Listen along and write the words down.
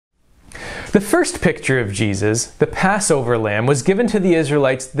The first picture of Jesus, the Passover lamb, was given to the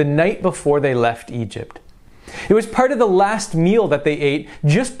Israelites the night before they left Egypt. It was part of the last meal that they ate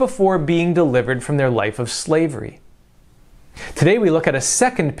just before being delivered from their life of slavery. Today we look at a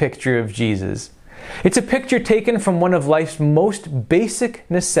second picture of Jesus. It's a picture taken from one of life's most basic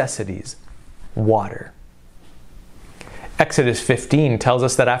necessities, water. Exodus 15 tells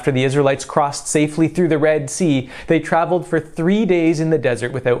us that after the Israelites crossed safely through the Red Sea, they traveled for 3 days in the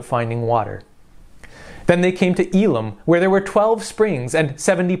desert without finding water. Then they came to Elim, where there were 12 springs and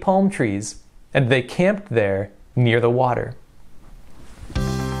 70 palm trees, and they camped there near the water.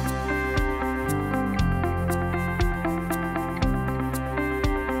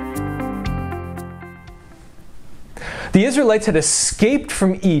 The Israelites had escaped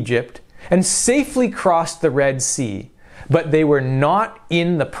from Egypt and safely crossed the Red Sea, but they were not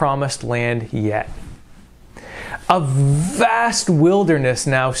in the promised land yet. A vast wilderness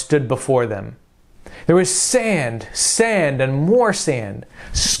now stood before them. There was sand, sand, and more sand,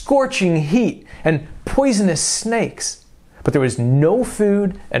 scorching heat, and poisonous snakes, but there was no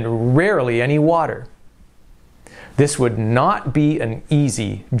food and rarely any water. This would not be an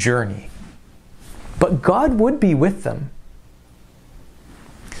easy journey. But God would be with them.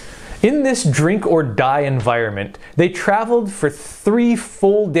 In this drink-or-die environment, they traveled for 3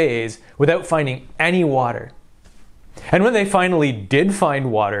 full days without finding any water. And when they finally did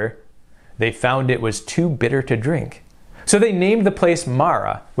find water, they found it was too bitter to drink. So they named the place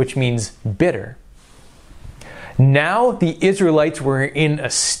Mara, which means bitter. Now the Israelites were in a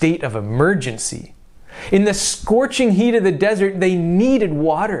state of emergency. In the scorching heat of the desert, they needed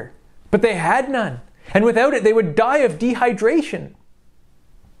water, but they had none. And without it, they would die of dehydration.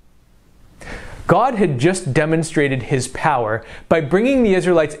 God had just demonstrated his power by bringing the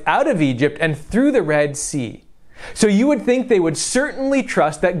Israelites out of Egypt and through the Red Sea. So you would think they would certainly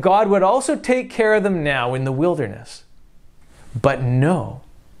trust that God would also take care of them now in the wilderness. But no,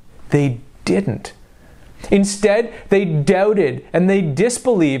 they didn't. Instead, they doubted and they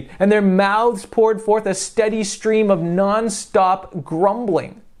disbelieved, and their mouths poured forth a steady stream of non-stop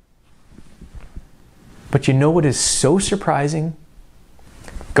grumbling. But you know what is so surprising?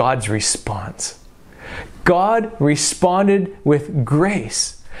 God's response. God responded with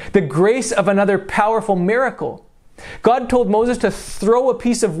grace. The grace of another powerful miracle. God told Moses to throw a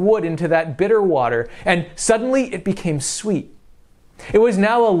piece of wood into that bitter water, and suddenly it became sweet. It was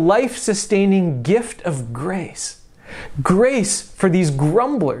now a life-sustaining gift of grace. Grace for these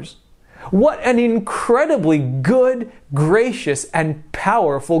grumblers. What an incredibly good, gracious, and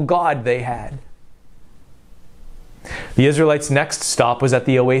powerful God they had. The Israelites' next stop was at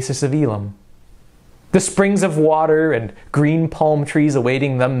the oasis of Elim. The springs of water and green palm trees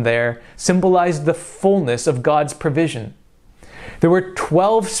awaiting them there symbolized the fullness of God's provision. There were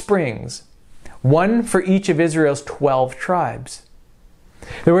 12 springs, one for each of Israel's 12 tribes.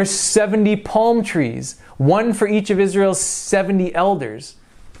 There were 70 palm trees, one for each of Israel's 70 elders.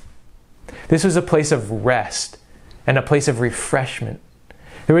 This was a place of rest and a place of refreshment.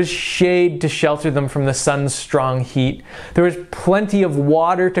 There was shade to shelter them from the sun's strong heat. There was plenty of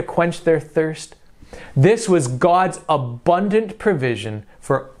water to quench their thirst. This was God's abundant provision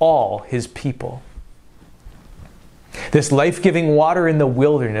for all his people. This life-giving water in the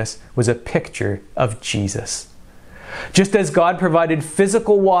wilderness was a picture of Jesus. Just as God provided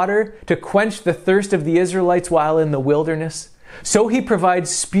physical water to quench the thirst of the Israelites while in the wilderness, so he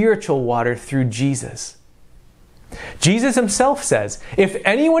provides spiritual water through Jesus. Jesus himself says, "If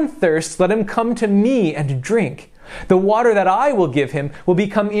anyone thirsts, let him come to me and drink. The water that I will give him will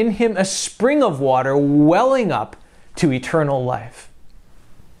become in him a spring of water welling up to eternal life."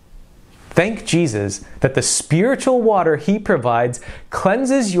 Thank Jesus that the spiritual water he provides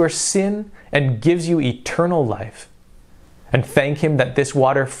cleanses your sin and gives you eternal life. And thank him that this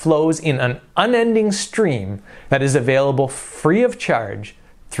water flows in an unending stream that is available free of charge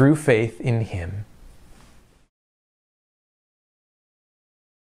through faith in him.